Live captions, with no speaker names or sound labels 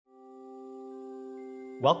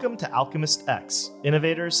Welcome to Alchemist X,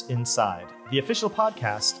 Innovators Inside, the official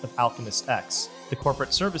podcast of Alchemist X, the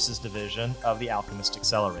corporate services division of the Alchemist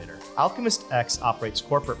Accelerator. Alchemist X operates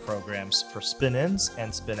corporate programs for spin-ins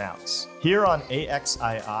and spin-outs. Here on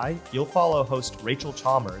AXII, you'll follow host Rachel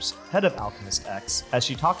Chalmers, head of Alchemist X, as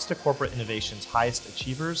she talks to corporate innovation's highest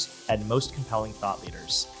achievers and most compelling thought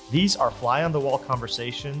leaders. These are fly-on-the-wall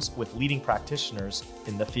conversations with leading practitioners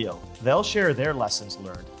in the field. They'll share their lessons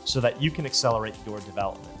learned so that you can accelerate your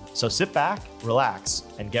development. So sit back, relax,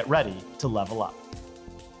 and get ready to level up.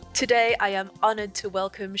 Today, I am honored to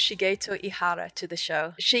welcome Shigeto Ihara to the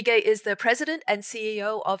show. Shige is the president and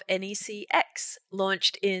CEO of NECX,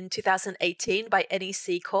 launched in 2018 by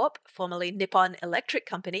NEC Corp, formerly Nippon Electric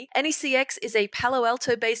Company. NECX is a Palo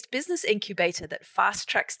Alto-based business incubator that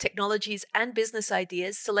fast-tracks technologies and business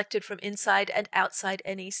ideas selected from inside and outside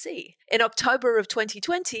NEC. In October of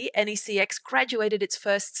 2020, NECX graduated its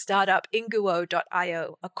first startup,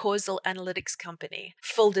 Inguo.io, a causal analytics company.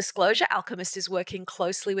 Full disclosure, Alchemist is working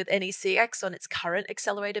closely with NECX on its current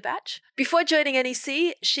accelerator batch. Before joining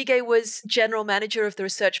NEC, Shige was general manager of the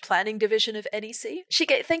research planning division of NEC.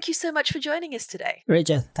 Shige, thank you so much for joining us today.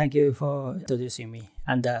 Rachel, thank you for introducing me,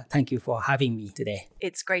 and thank you for having me today.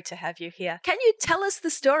 It's great to have you here. Can you tell us the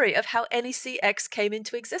story of how NECX came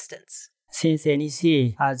into existence? Since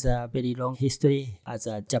NEC has a very long history as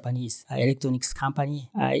a Japanese electronics company,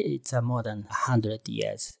 it's a more than 100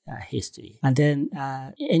 years history. And then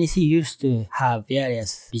NEC used to have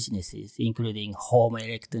various businesses, including home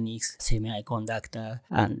electronics, semiconductor,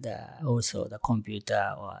 and also the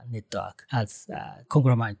computer or network as a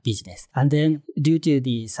conglomerate business. And then due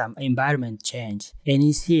to some environment change,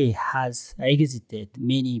 NEC has exited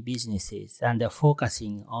many businesses and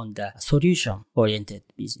focusing on the solution-oriented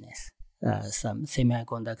business. Some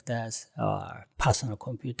semiconductors or personal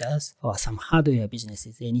computers or some hardware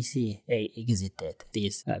businesses, NEC exited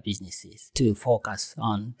these businesses to focus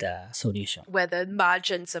on the solution. Where the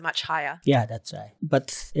margins are much higher. Yeah, that's right.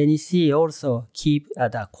 But NEC also keep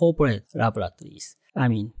the corporate laboratories.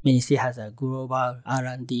 NEC has a global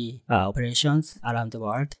R&D operations around the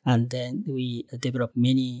world, and then we develop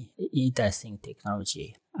many interesting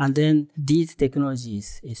technology. And then these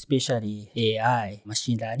technologies, especially AI,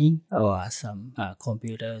 machine learning, or some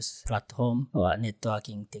computers, platform, or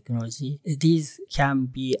networking technology, these can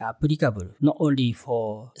be applicable not only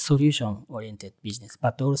for solution-oriented business,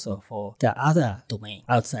 but also for the other domain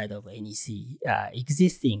outside of NEC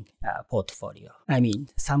existing portfolio.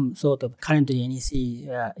 Some sort of currently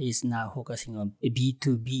NEC is now focusing on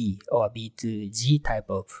B2B or B2G type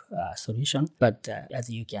of solution. But as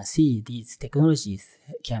you can see, these technologies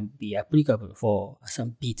can be applicable for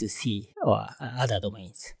some B2C or other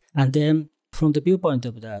domains. And then from the viewpoint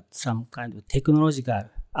of some kind of technological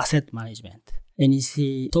asset management,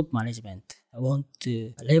 NEC top management want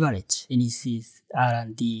to leverage NEC's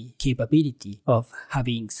R&D capability of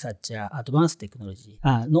having such advanced technology,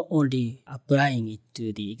 not only applying it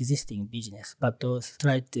to the existing business, but also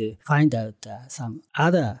try to find out some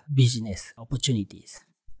other business opportunities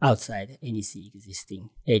outside NEC existing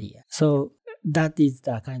area. So that is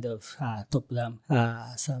the kind of top-down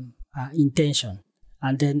some intention.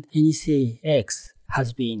 And then NECX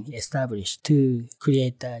has been established to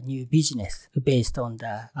create a new business based on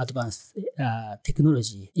the advanced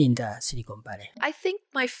technology in the Silicon Valley. I think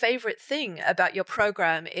my favorite thing about your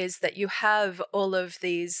program is that you have all of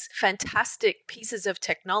these fantastic pieces of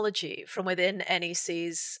technology from within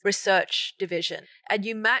NEC's research division, and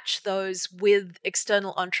you match those with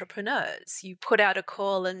external entrepreneurs. You put out a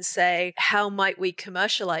call and say, how might we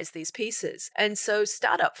commercialize these pieces? And so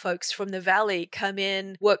startup folks from the Valley come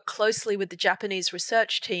in, work closely with the Japanese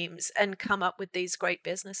research teams, and come up with these great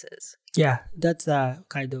businesses. Yeah, that's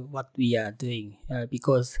kind of what we are doing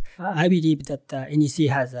because I believe that NEC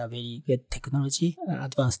has a very good technology,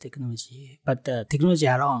 advanced technology, but technology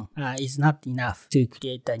alone is not enough to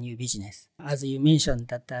create a new business. As you mentioned,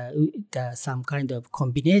 that some kind of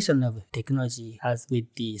combination of technology as with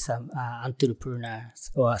some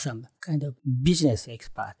entrepreneurs or some kind of business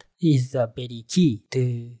expert is very key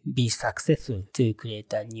to be successful to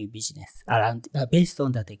create a new business around based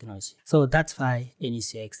on the technology. So that's why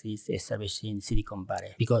NECX is established in Silicon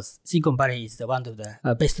Valley, because Silicon Valley is one of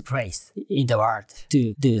the best place in the world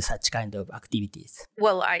to do such kind of activities.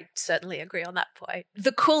 Well, I certainly agree on that point.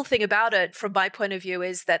 The cool thing about it, from my point of view,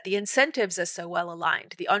 is that the incentives incentives are so well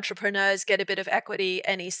aligned. The entrepreneurs get a bit of equity,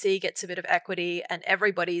 NEC gets a bit of equity, and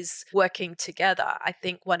everybody's working together. I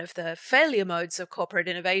think one of the failure modes of corporate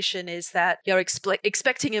innovation is that you're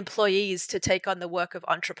expecting employees to take on the work of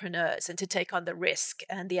entrepreneurs and to take on the risk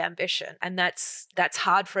and the ambition. And that's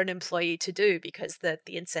hard for an employee to do because the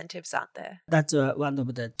incentives aren't there. That's one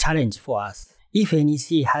of the challenge for us. If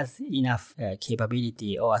NEC has enough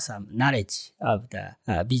capability or some knowledge of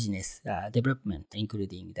the business development,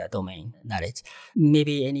 including the domain knowledge,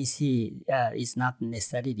 maybe NEC is not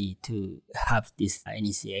necessarily to have this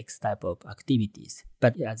NECX type of activities.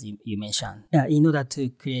 But as you mentioned, in order to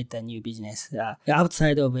create a new business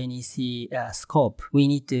outside of NEC scope, we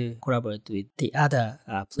need to collaborate with the other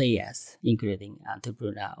players, including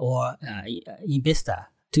entrepreneur or investor,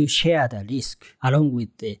 to share the risk along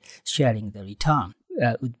with the sharing the return.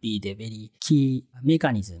 Would be the very key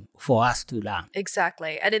mechanism for us to learn.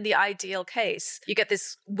 Exactly. And in the ideal case, you get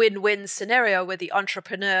this win-win scenario where the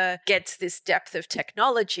entrepreneur gets this depth of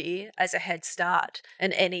technology as a head start,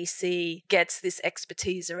 and NEC gets this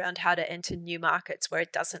expertise around how to enter new markets where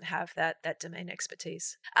it doesn't have that domain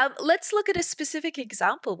expertise. Let's look at a specific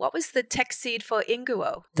example. What was the tech seed for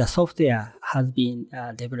Inguo? The software has been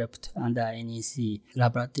developed under NEC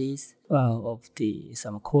laboratories of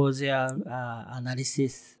some causal analysis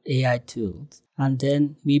AI tools. And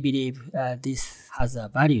then we believe this has a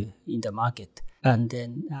value in the market. And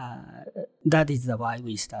then that is why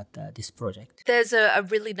we start this project. There's a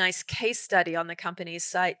really nice case study on the company's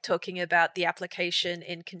site talking about the application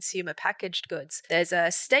in consumer packaged goods. There's a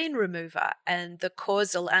stain remover, and the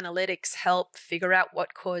causal analytics help figure out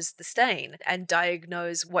what caused the stain and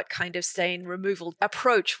diagnose what kind of stain removal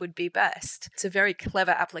approach would be best. It's a very clever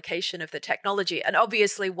application of the technology, and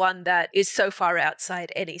obviously one that is so far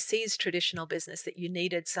outside NEC's traditional business that you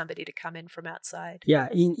needed somebody to come in from outside. Yeah,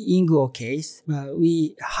 in Inguo case,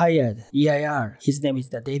 we hired EIR. His name is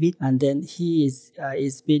David, and then he is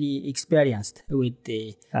very experienced with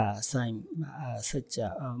the such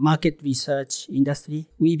a market research industry.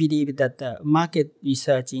 We believe that the market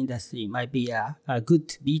research industry might be a good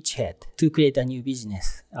beachhead to create a new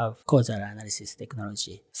business of causal analysis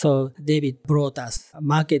technology. So David brought us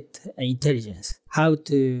market intelligence, how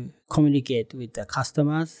to communicate with the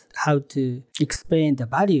customers, how to explain the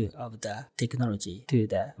value of the technology to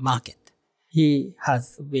the market. He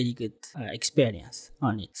has very good experience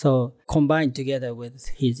on it. So combined together with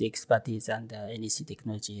his expertise and NEC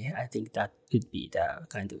technology, I think that could be the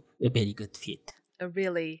kind of a very good fit. A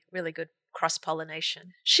really, really good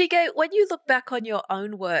cross-pollination. Shige, when you look back on your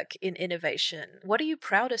own work in innovation, what are you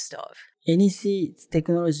proudest of? NEC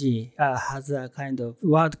technology has a kind of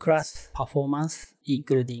world-class performance,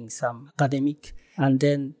 including some academic, and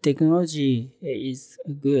then technology is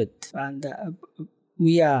good. And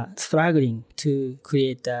we are struggling to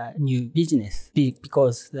create a new business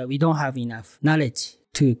because we don't have enough knowledge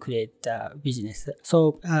to create a business.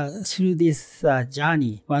 So through this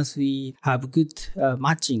journey, once we have good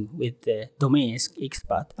matching with the domain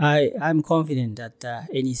expert, I'm confident that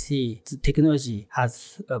NEC technology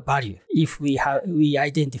has value if we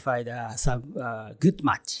identified some good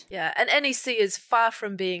match. Yeah, and NEC is far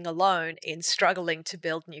from being alone in struggling to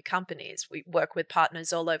build new companies. We work with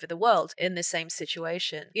partners all over the world in the same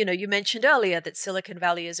situation. You know, you mentioned earlier that Silicon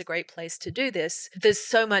Valley is a great place to do this. There's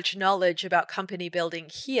so much knowledge about company building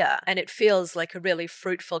here, and it feels like a really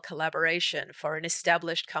fruitful collaboration for an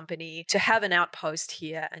established company to have an outpost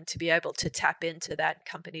here and to be able to tap into that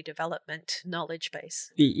company development knowledge base.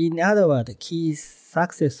 In other words, the key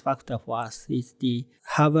success factor for us is to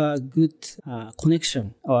have a good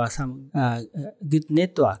connection or some good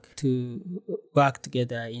network to work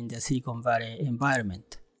together in the Silicon Valley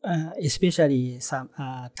environment. Especially some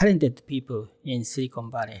talented people in Silicon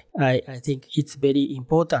Valley. I think it's very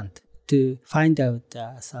important to find out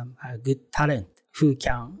some good talent who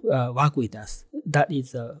can work with us. That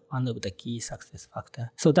is one of the key success factors.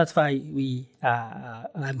 So that's why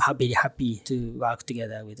I'm very happy to work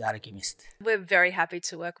together with Alchemist. We're very happy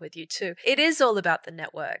to work with you too. It is all about the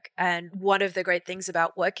network. And one of the great things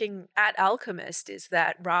about working at Alchemist is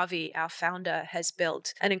that Ravi, our founder, has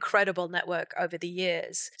built an incredible network over the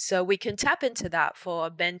years. So we can tap into that for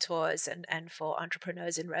mentors and for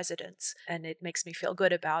entrepreneurs in residence. And it makes me feel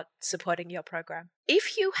good about supporting your program.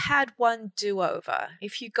 If you had one do-over,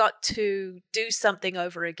 if you got to do something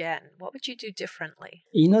over again, what would you do differently?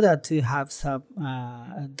 In order to have some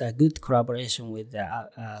the good collaboration with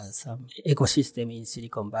some ecosystem in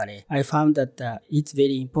Silicon Valley, I found that it's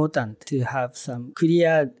very important to have some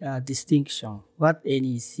clear distinction what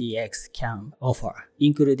NECX can offer,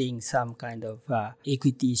 including some kind of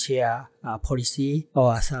equity share policy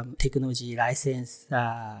or some technology license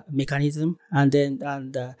mechanism. And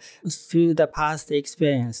through the past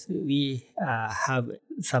experience, we have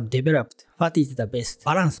some developed what is the best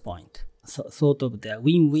balance point. So, sort of the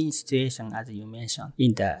win-win situation, as you mentioned,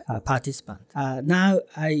 in the participant. Now,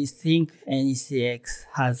 I think NECX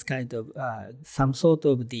has kind of some sort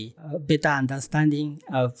of the better understanding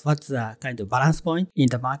of what's the kind of balance point in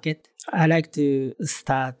the market. I like to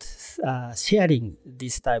start sharing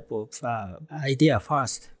this type of idea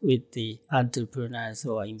first with the entrepreneurs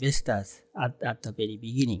or investors at the very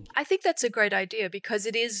beginning. I think that's a great idea because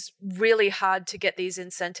it is really hard to get these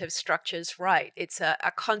incentive structures right. It's a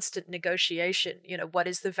constant negotiation. You know, what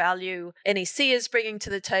is the value NEC is bringing to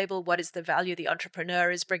the table? What is the value the entrepreneur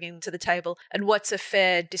is bringing to the table? And what's a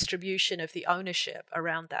fair distribution of the ownership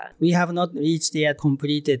around that? We have not reached the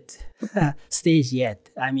completed stage yet.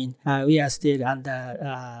 I mean, we are still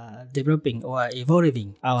under developing or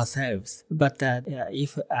evolving ourselves. But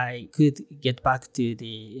if I could get back to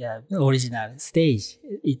the original stage,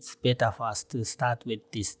 it's better for us to start with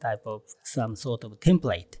this type of some sort of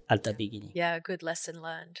template at the beginning. Yeah, good lesson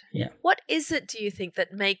learned. Yeah. What is it, do you think,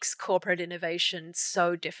 that makes corporate innovation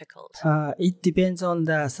so difficult? It depends on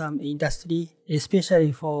some industry,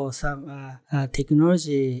 especially for some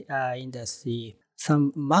technology industry.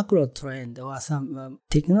 Some macro trend or some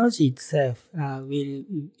technology itself will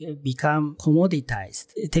become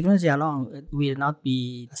commoditized. Technology alone will not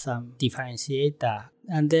be some differentiator.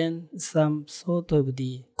 And then some sort of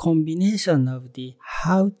the combination of the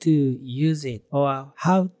how to use it or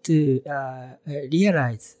how to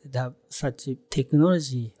realize such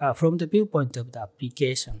technology from the viewpoint of the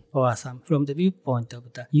application or from the viewpoint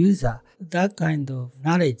of the user. That kind of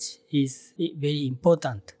knowledge is very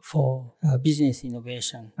important for business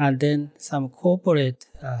innovation. And then some corporate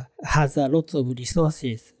has a lot of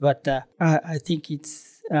resources, but I think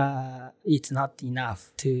it's not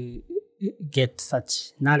enough to get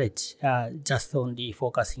such knowledge just only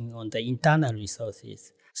focusing on the internal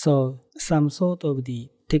resources. So some sort of the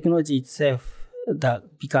technology itself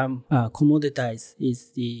that become commoditized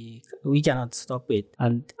we cannot stop it.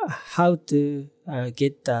 And how to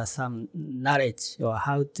get some knowledge or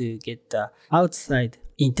how to get the outside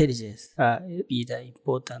intelligence be the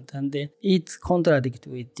important. And then it's contradict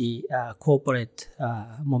with the corporate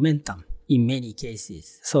momentum in many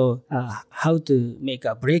cases. So how to make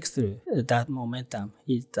a breakthrough, that momentum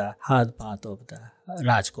is the hard part of the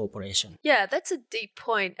large corporation. Yeah, that's a deep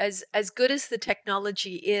point. As good as the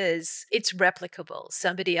technology is, it's replicable.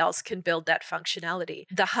 Somebody else can build that functionality.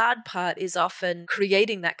 The hard part is often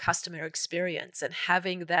creating that customer experience and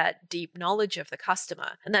having that deep knowledge of the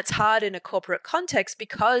customer. And that's hard in a corporate context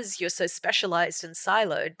because you're so specialized and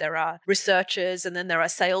siloed. There are researchers and then there are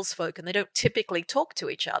sales folk, and they don't typically talk to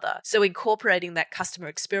each other. So incorporating that customer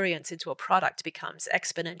experience into a product becomes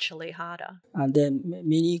exponentially harder. And then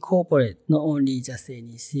many corporate, not only just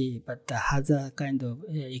NEC, but has a kind of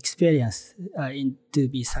experience to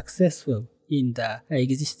be successful in the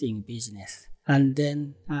existing business. And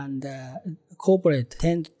corporate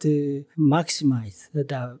tend to maximize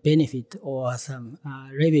the benefit or some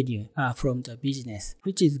revenue from the business,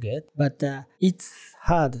 which is good. But it's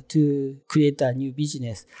hard to create a new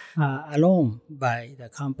business alone by the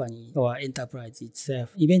company or enterprise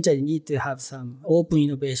itself. Eventually need to have some open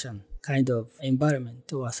innovation kind of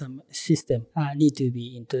environment or some system need to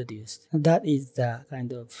be introduced. That is the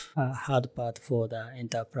kind of hard part for the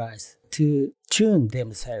enterprise to tune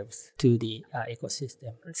themselves to the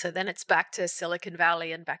ecosystem. And so then it's back to Silicon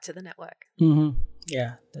Valley and back to the network. Mm-hmm.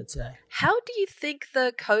 Yeah, that's right. How do you think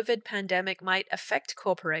the COVID pandemic might affect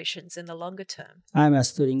corporations in the longer term? I'm a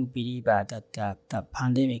strong believer that the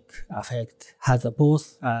pandemic effect has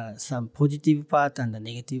both some positive part and a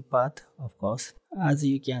negative part, of course. As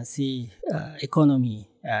you can see, economy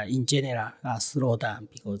in general slow down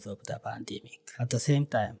because of the pandemic. At the same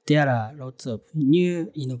time, there are lots of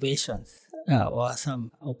new innovations or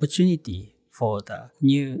some opportunity for the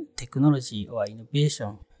new technology or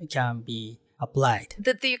innovation can be applied.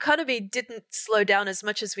 That the economy didn't slow down as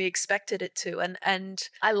much as we expected it to. And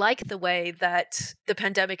I like the way that the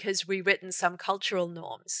pandemic has rewritten some cultural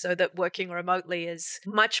norms so that working remotely is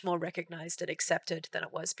much more recognized and accepted than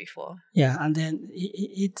it was before. Yeah, and then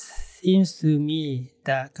it seems to me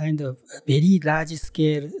the kind of very large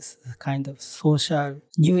scale kind of social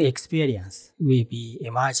new experience will be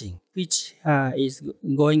emerging, which is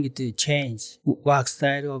going to change work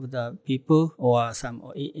style of the people, or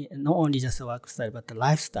not only just the work style, but the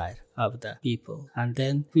lifestyle of the people, and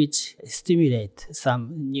then which stimulate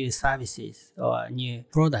some new services or new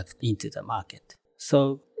product into the market.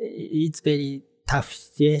 So it's very tough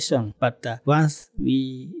situation, but once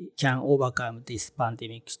we can overcome this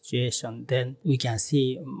pandemic situation, then we can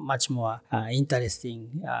see much more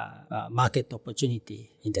interesting market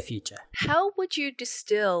opportunity in the future. How would you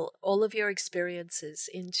distill all of your experiences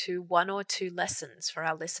into one or two lessons for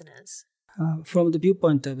our listeners? From the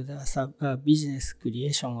viewpoint of the business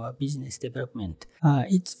creation or business development,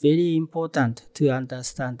 it's very important to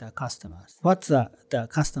understand the customers. What's the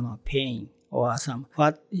customer paying, or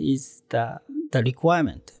what is the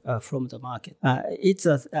requirement from the market. It's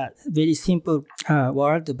a very simple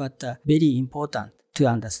word, but very important to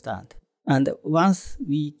understand. And once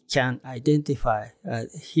we can identify,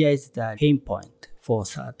 here is the pain point for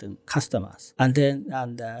certain customers, and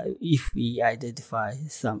if we identify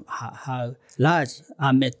how large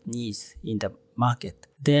unmet needs in the market,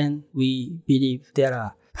 then we believe there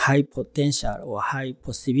are high potential or high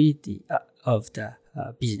possibility of the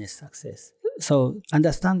business success. So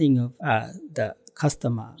understanding of the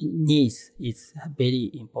customer needs is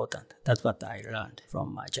very important. That's what I learned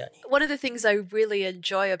from my journey. One of the things I really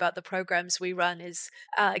enjoy about the programs we run is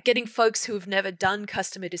getting folks who have never done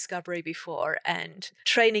customer discovery before and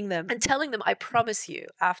training them and telling them, I promise you,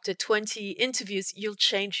 after 20 interviews, you'll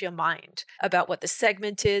change your mind about what the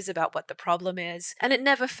segment is, about what the problem is. And it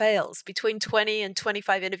never fails. Between 20 and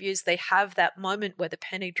 25 interviews, they have that moment where the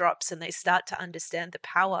penny drops and they start to understand the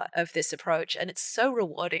power of this approach. And it's so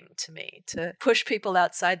rewarding to me to push people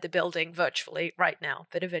outside the building virtually right now,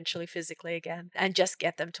 but eventually physically again, and just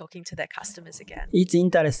get them talking to their customers again. It's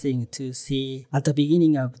interesting to see at the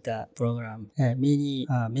beginning of the program, many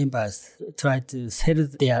members try to sell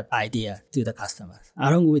their idea to the customers.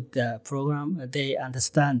 Along with the program, they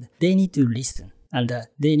understand they need to listen. And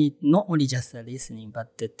they need not only just listening,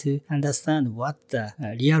 but to understand what the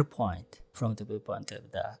real point from the viewpoint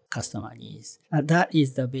of the customer needs. That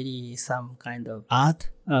is some kind of art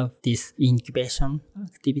of this incubation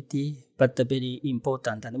activity, but very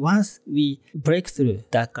important. And once we break through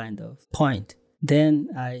that kind of point, then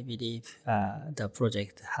I believe the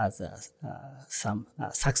project has some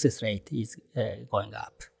success rate is going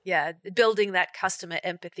up. Yeah, building that customer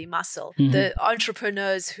empathy muscle. Mm-hmm. The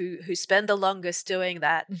entrepreneurs who spend the longest doing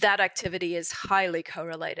that activity is highly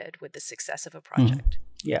correlated with the success of a project. Mm-hmm.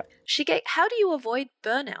 Yeah. Shige, how do you avoid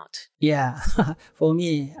burnout? Yeah, for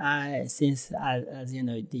me, since as you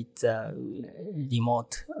know, it's a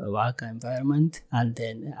remote work environment, and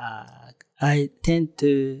then I tend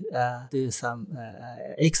to do some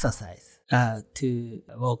exercise to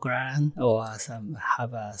walk around or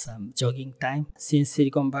have some jogging time. Since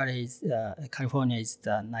Silicon Valley California is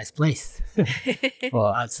a nice place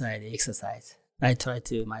for outside exercise, I try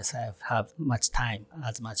to myself have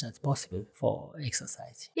as much as possible for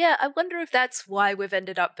exercise. Yeah, I wonder if that's why we've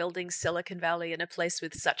ended up building Silicon Valley in a place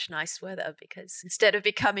with such nice weather, because instead of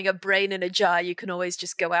becoming a brain in a jar, you can always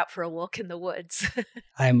just go out for a walk in the woods.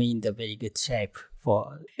 I'm in the very good shape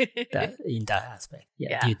for that in that aspect,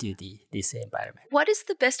 due to this environment. What is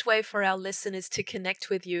the best way for our listeners to connect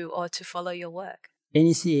with you or to follow your work?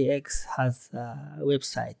 NECX has a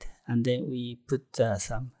website, and then we put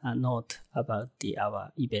some note about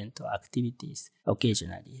our event or activities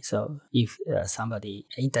occasionally. So if somebody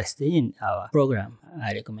interested in our program,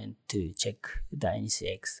 I recommend to check the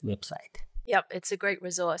NECX website. Yep, it's a great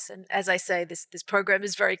resource. And as I say, this program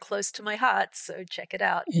is very close to my heart, so check it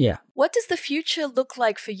out. Yeah. What does the future look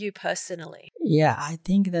like for you personally? Yeah, I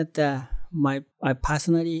think that I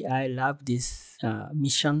personally, I love this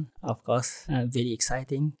mission, of course, very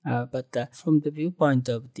exciting. But from the viewpoint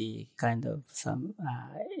of the kind of some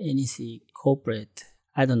NEC corporate,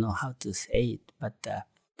 I don't know how to say it, but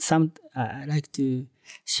I like to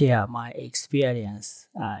share my experience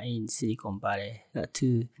in Silicon Valley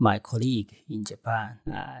to my colleague in Japan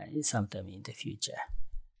sometime in the future.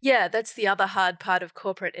 Yeah, that's the other hard part of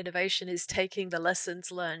corporate innovation, is taking the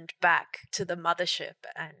lessons learned back to the mothership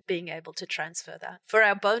and being able to transfer that. For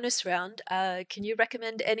our bonus round, can you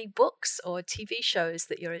recommend any books or TV shows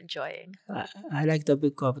that you're enjoying? I like the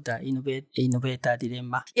book of the Innovator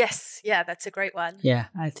Dilemma. Yes, yeah, that's a great one. Yeah,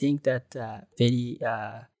 I think that very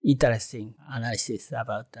interesting analysis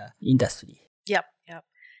about the industry. Yep.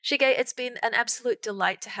 Shige, it's been an absolute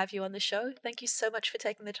delight to have you on the show. Thank you so much for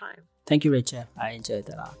taking the time. Thank you, Rachel. I enjoyed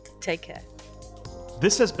it a lot. Take care.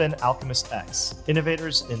 This has been Alchemist X,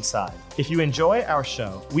 Innovators Inside. If you enjoy our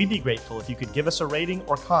show, we'd be grateful if you could give us a rating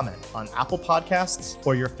or comment on Apple Podcasts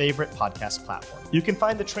or your favorite podcast platform. You can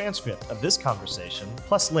find the transcript of this conversation,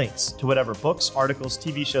 plus links to whatever books, articles,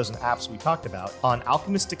 TV shows, and apps we talked about on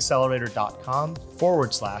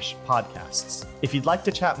alchemistaccelerator.com/podcasts. If you'd like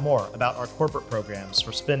to chat more about our corporate programs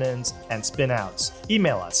for spin-ins and spin-outs,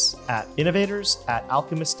 email us at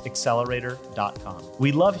innovators@alchemistaccelerator.com.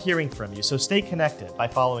 We love hearing from you, so stay connected by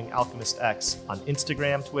following Alchemist X on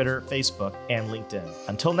Instagram, Twitter, Facebook, and LinkedIn.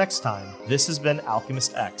 Until next time, this has been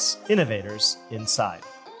Alchemist X, Innovators Inside.